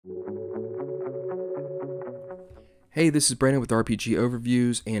Hey, this is Brandon with RPG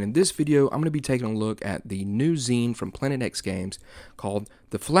Overviews, and in this video, I'm going to be taking a look at the new zine from Planet X Games called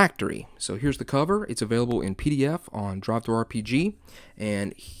the Phylactery. So here's the cover. It's available in PDF on ttrpg,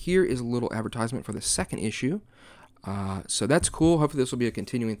 and here is a little advertisement for the second issue. So that's cool. Hopefully this will be a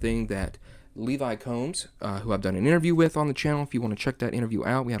continuing thing that Levi Combs, who I've done an interview with on the channel, if you want to check that interview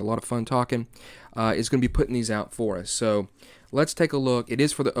out, we had a lot of fun talking, is going to be putting these out for us. So let's take a look. It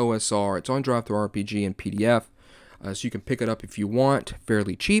is for the OSR. It's on ttrpg and PDF. So you can pick it up if you want,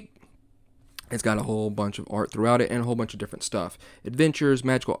 fairly cheap. It's got a whole bunch of art throughout it and a whole bunch of different stuff. Adventures,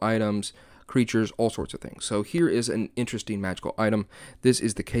 magical items, creatures, all sorts of things. So here is an interesting magical item. This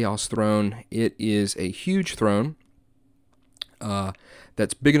is the Chaos Throne. It is a huge throne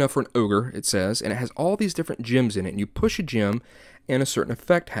that's big enough for an ogre, it says, and it has all these different gems in it. And you push a gem and a certain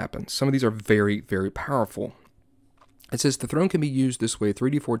effect happens. Some of these are very, very powerful. It says the throne can be used this way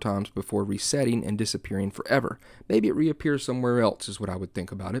 3d4 times before resetting and disappearing forever. Maybe it reappears somewhere else is what I would think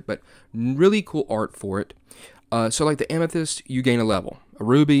about it, but really cool art for it. So like the amethyst, you gain a level. A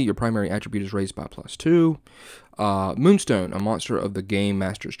ruby, your primary attribute is raised by +2. Moonstone, a monster of the game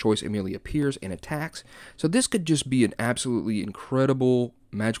master's choice, immediately appears and attacks. So this could just be an absolutely incredible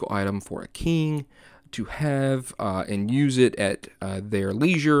magical item for a king to have and use it at their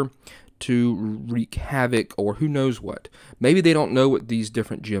leisure to wreak havoc, or who knows what. Maybe they don't know what these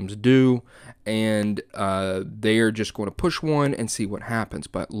different gems do, and they're just going to push one and see what happens,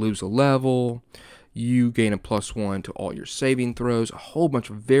 but lose a level, you gain a +1 to all your saving throws. A whole bunch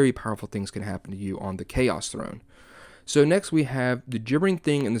of very powerful things can happen to you on the Chaos Throne. So next we have the gibbering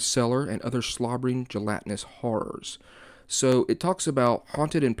thing in the cellar and other slobbering gelatinous horrors. So it talks about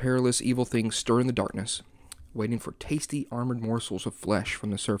haunted and perilous evil things stir in the darkness, waiting for tasty armored morsels of flesh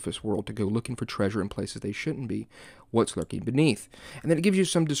from the surface world to go looking for treasure in places they shouldn't be, what's lurking beneath. And then it gives you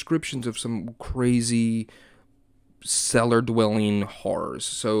some descriptions of some crazy cellar-dwelling horrors.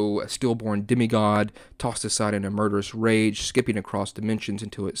 So a stillborn demigod tossed aside in a murderous rage, skipping across dimensions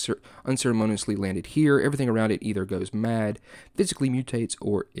until it unceremoniously landed here. Everything around it either goes mad, physically mutates,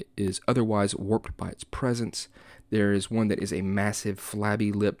 or it is otherwise warped by its presence. There is one that is a massive,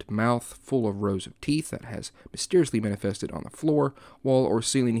 flabby-lipped mouth full of rows of teeth that has mysteriously manifested on the floor, wall, or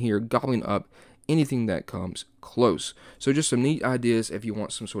ceiling here, gobbling up anything that comes close. So just some neat ideas if you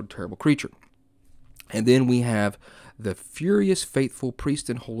want some sort of terrible creature. And then we have the furious, faithful priest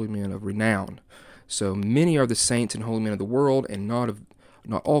and holy men of renown. So many are the saints and holy men of the world, and not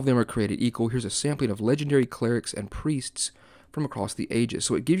all of them are created equal. Here's a sampling of legendary clerics and priests from across the ages.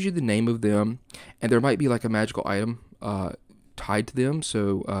 So it gives you the name of them, and there might be like a magical item tied to them.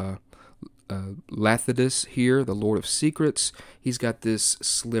 So Lathidus here, the Lord of Secrets, he's got this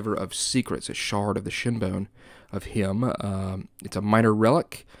sliver of secrets, a shard of the shinbone of him. It's a minor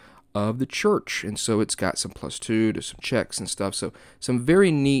relic of the church, and so it's got some +2 to some checks and stuff. So some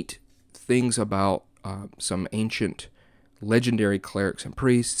very neat things about some ancient legendary clerics and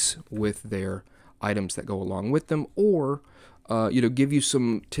priests with their items that go along with them, or give you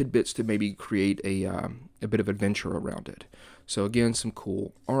some tidbits to maybe create a bit of adventure around it. So again, some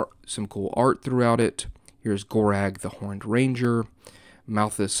cool art throughout it. Here's Gorag, the Horned Ranger,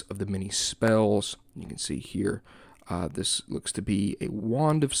 Malthus of the Many Spells. You can see here, this looks to be a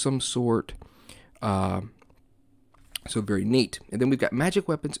wand of some sort. So very neat. And then we've got magic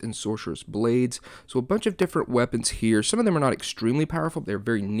weapons and sorcerer's blades. So a bunch of different weapons here. Some of them are not extremely powerful, but they're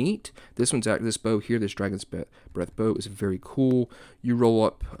very neat. This bow here, this dragon's breath bow, is very cool. You roll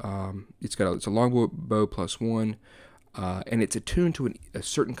up, it's a longbow bow +1, and it's attuned to a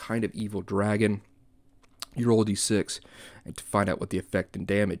certain kind of evil dragon. You roll a d6 and to find out what the effect and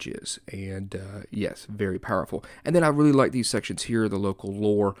damage is. And yes, very powerful. And then I really like these sections here, the local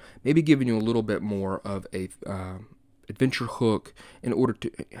lore, maybe giving you a little bit more of a adventure hook in order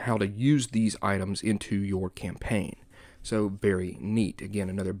to how to use these items into your campaign. So very neat. Again,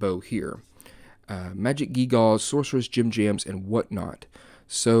 another bow here. Magic gewgaws, sorcerers, gem jams, and whatnot.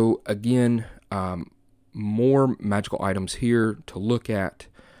 So again, more magical items here to look at.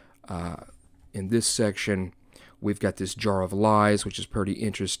 In this section, we've got this jar of lies, which is pretty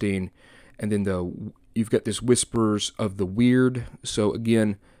interesting. And then you've got this whispers of the weird. So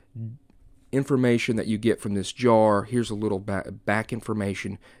again, information that you get from this jar. Here's a little back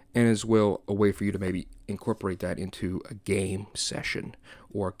information, and as well a way for you to maybe incorporate that into a game session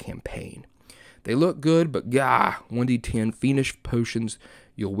or a campaign. They look good, but 1d10 fiendish potions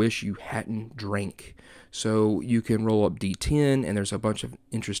you'll wish you hadn't drank. So you can roll up d10, and there's a bunch of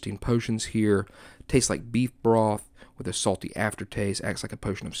interesting potions here. Tastes like beef broth with a salty aftertaste. Acts like a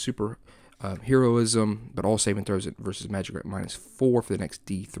potion of super heroism, but all saving throws versus magic are at -4 for the next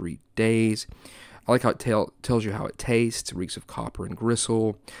D3 days. I like how it tells you how it tastes. It reeks of copper and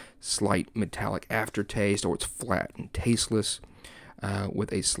gristle, slight metallic aftertaste, or it's flat and tasteless,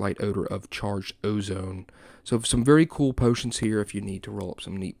 with a slight odor of charged ozone. So some very cool potions here if you need to roll up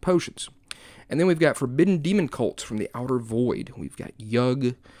some neat potions. And then we've got Forbidden Demon Cults from the Outer Void. We've got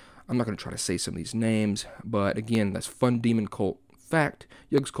Yug. I'm not going to try to say some of these names, but again, that's fun demon cult fact.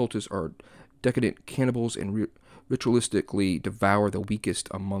 Yug's cultists are decadent cannibals and ritualistically devour the weakest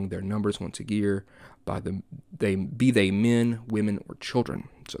among their numbers once a year, be they men, women, or children.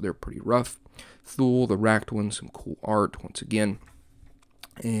 So they're pretty rough. Thule, the Racked One, some cool art once again.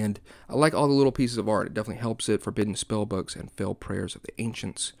 And I like all the little pieces of art. It definitely helps it. Forbidden Spellbooks and Fell Prayers of the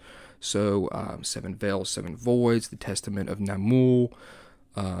Ancients. So 7 Veils, 7 Voids, the Testament of Namul.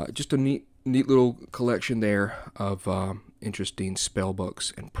 Just a neat little collection there of interesting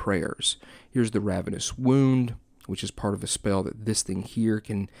spellbooks and prayers. Here's the Ravenous Wound, which is part of a spell that this thing here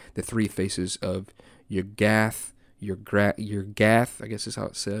can, the 3 faces of Yurgath, I guess is how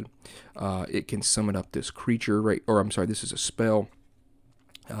it's said. It can summon up this creature, right? Or I'm sorry, this is a spell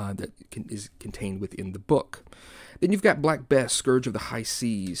that is contained within the book. Then you've got Black Bess, Scourge of the High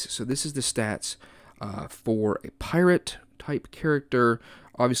Seas. So this is the stats for a pirate type character.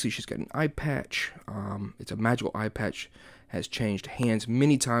 Obviously, she's got an eye patch. It's a magical eye patch. Has changed hands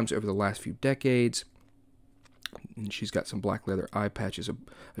many times over the last few decades. And she's got some black leather eye patches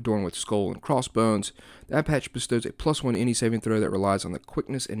adorned with skull and crossbones. The eye patch bestows a +1 any saving throw that relies on the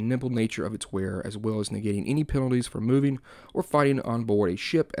quickness and nimble nature of its wearer, as well as negating any penalties for moving or fighting on board a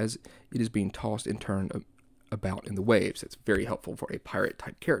ship as it is being tossed and turned about in the waves. That's very helpful for a pirate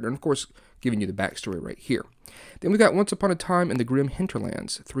type character, and of course giving you the backstory right here. Then we've got Once Upon a Time in the Grim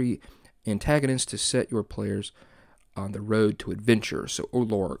Hinterlands, 3 antagonists to set your players on the road to adventure. So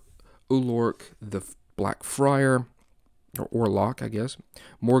Olork the Black Friar, or Orlok, I guess.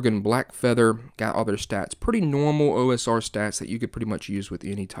 Morgan Blackfeather, got all their stats. Pretty normal OSR stats that you could pretty much use with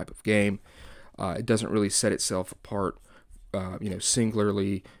any type of game. It doesn't really set itself apart,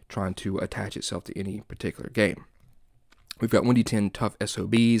 singularly trying to attach itself to any particular game. We've got 1d10 tough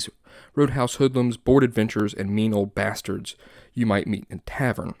SOBs, roadhouse hoodlums, bored adventurers, and mean old bastards you might meet in a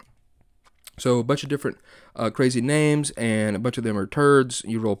tavern. So a bunch of different crazy names, and a bunch of them are turds.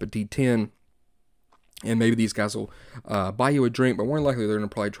 You roll up a d10, and maybe these guys will buy you a drink, but more than likely they're going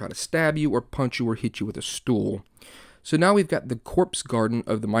to probably try to stab you or punch you or hit you with a stool. So now we've got the Corpse Garden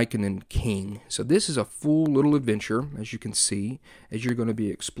of the Mykonan King. So this is a full little adventure, as you can see, as you're going to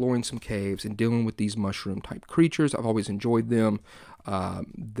be exploring some caves and dealing with these mushroom-type creatures. I've always enjoyed them.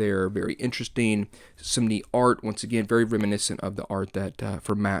 They're very interesting. Some neat art, once again, very reminiscent of the art that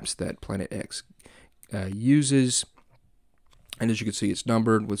for maps that Planet X uses. And as you can see, it's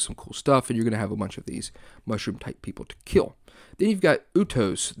numbered with some cool stuff, and you're going to have a bunch of these mushroom-type people to kill. Then you've got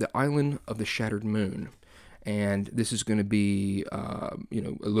Utos, the Island of the Shattered Moon. And this is going to be, a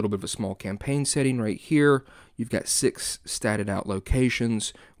little bit of a small campaign setting right here. You've got 6 statted out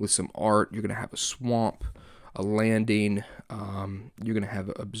locations with some art. You're going to have a swamp, a landing. You're going to have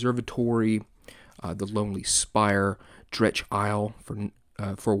an observatory, the Lonely Spire, Dretch Isle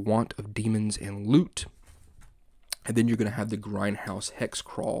for want of demons and loot. And then you're going to have the Grindhouse Hex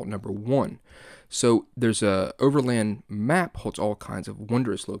Crawl #1. So there's a overland map, holds all kinds of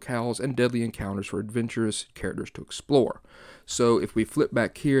wondrous locales and deadly encounters for adventurous characters to explore. So if we flip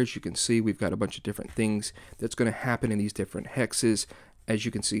back here, as you can see, we've got a bunch of different things that's going to happen in these different hexes, as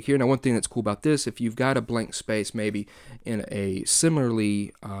you can see here. Now, one thing that's cool about this, if you've got a blank space maybe in a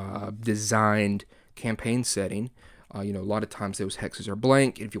similarly designed campaign setting, a lot of times those hexes are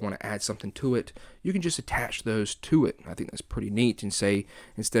blank, and if you want to add something to it, you can just attach those to it. I think that's pretty neat, and say,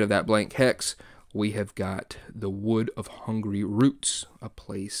 instead of that blank hex, we have got the Wood of Hungry Roots, a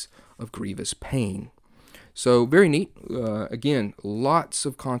place of grievous pain. So very neat. Again, lots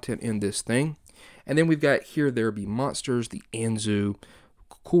of content in this thing. And then we've got Here There Be Monsters, the Anzu.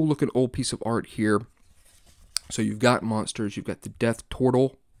 Cool looking old piece of art here. So you've got monsters, you've got the Death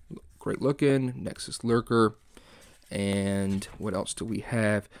Turtle, great looking, Nexus Lurker. And what else do we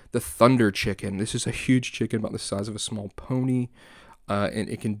have? The Thunder Chicken. This is a huge chicken about the size of a small pony. And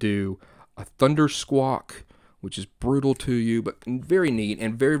it can do a thunder squawk, which is brutal to you, but very neat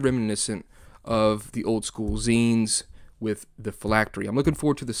and very reminiscent of the old school zines with the Phylactery. I'm looking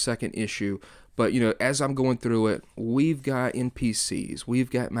forward to the second issue, but as I'm going through it, we've got NPCs,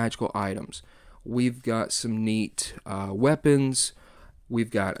 we've got magical items, we've got some neat weapons,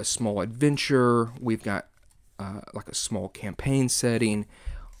 we've got a small adventure, we've got like a small campaign setting,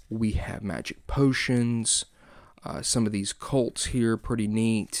 we have magic potions, some of these cults here, pretty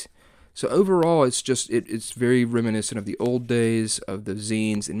neat. So overall, it's just it's very reminiscent of the old days of the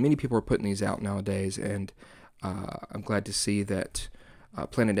zines, and many people are putting these out nowadays. And I'm glad to see that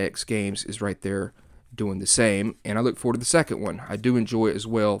Planet X Games is right there doing the same. And I look forward to the second one. I do enjoy it as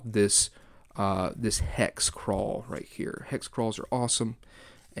well. This hex crawl right here. Hex crawls are awesome,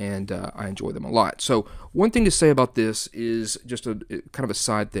 and I enjoy them a lot. So one thing to say about this is just a kind of a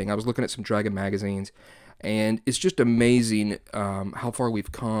side thing. I was looking at some Dragon magazines, and it's just amazing how far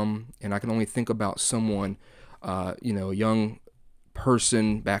we've come. And I can only think about someone, you know, a young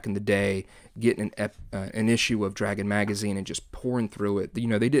person back in the day getting an issue of Dragon magazine and just pouring through it. You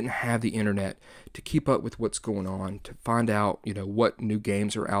know, they didn't have the internet to keep up with what's going on, to find out, you know, what new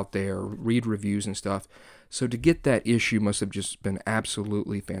games are out there, read reviews and stuff. So to get that issue must have just been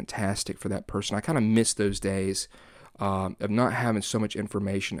absolutely fantastic for that person. I kind of miss those days of not having so much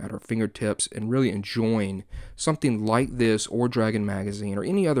information at our fingertips and really enjoying something like this, or Dragon magazine, or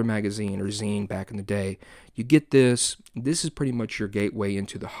any other magazine or zine back in the day. You get this is pretty much your gateway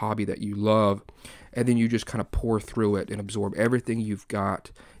into the hobby that you love, and then you just kind of pour through it and absorb everything you've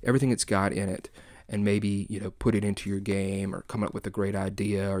got, everything it's got in it, and maybe, you know, put it into your game, or come up with a great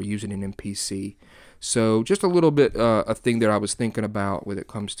idea, or use it in NPC. So just a little bit a thing that I was thinking about when it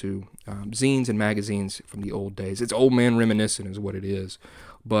comes to zines and magazines from the old days. It's old man reminiscent is what it is.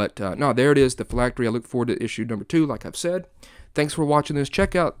 But no, there it is, the Phylactery. I look forward to issue number 2, like I've said. Thanks for watching this.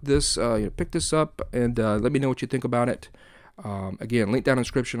 Check out this, you know, pick this up, and let me know what you think about it. Again, link down in the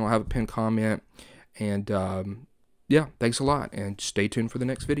description. I'll have a pinned comment. And yeah, thanks a lot, and stay tuned for the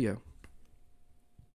next video.